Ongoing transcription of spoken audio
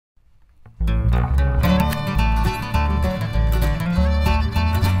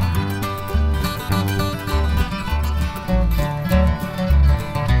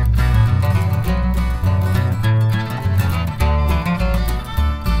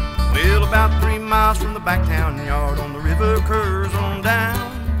about 3 miles from the back town yard on the river curves on down.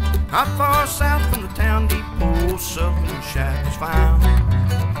 Not far south from the town depot, Sullivan shack is found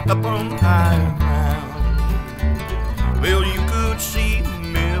up on higher ground. Well, you could see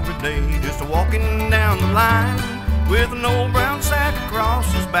him every day just walking down the line with an old brown sack across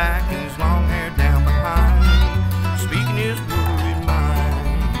his back and his long hair down behind, speaking his worried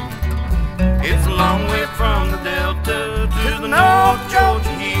mind. It's a long way from the Delta to the North Georgia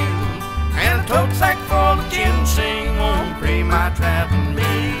hills, and a tote sack full of ginseng won't pay my traveling bill.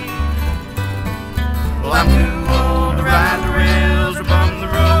 Well, I'm too old to ride the rails or bum the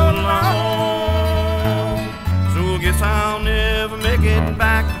road along, so I guess I'll never make it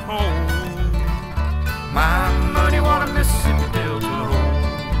back home. My muddy water Mississippi Delta home.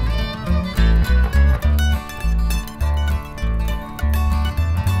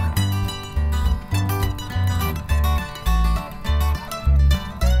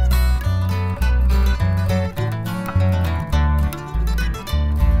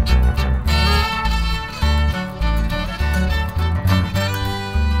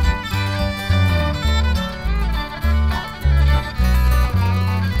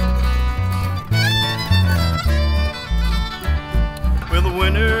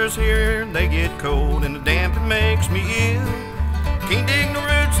 Winters here, they get cold, and the damp it makes me ill. Can't dig no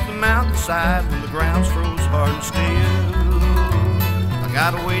roots to the mountainside when the ground's froze hard and still. I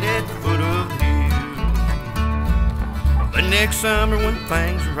gotta wait at the foot of the hill. But next summer when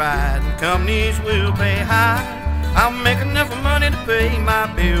things are right and companies will pay high, I'll make enough money to pay my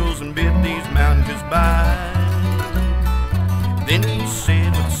bills and bid these mountains goodbye. Then he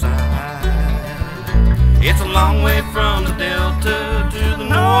said with a sigh, it's a long way from the Delta to the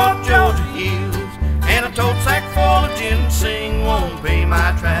North Georgia hills, and a tote sack full of ginseng won't pay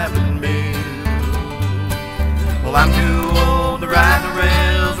my traveling bills. Well, I'm too old to ride the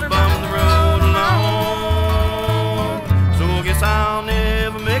rails or bum the road along, so I guess I'll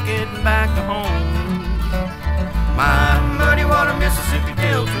never make it back to home. My muddy water Mississippi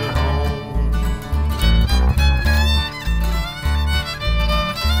Delta home.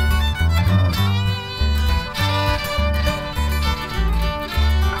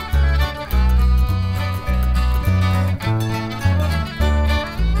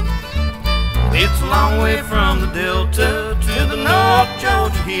 It's a long way from the Delta to the North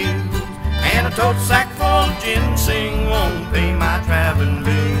Georgia hills, and a tote sack full of ginseng won't pay my traveling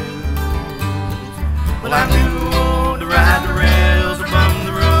bills. Well, I'm too old to ride the rails or bum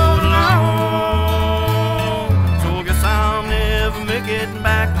the road along, so I guess I'll never make it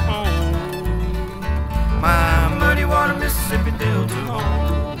back home. My muddy water Mississippi Delta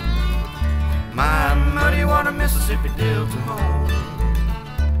home. My muddy water Mississippi Delta home.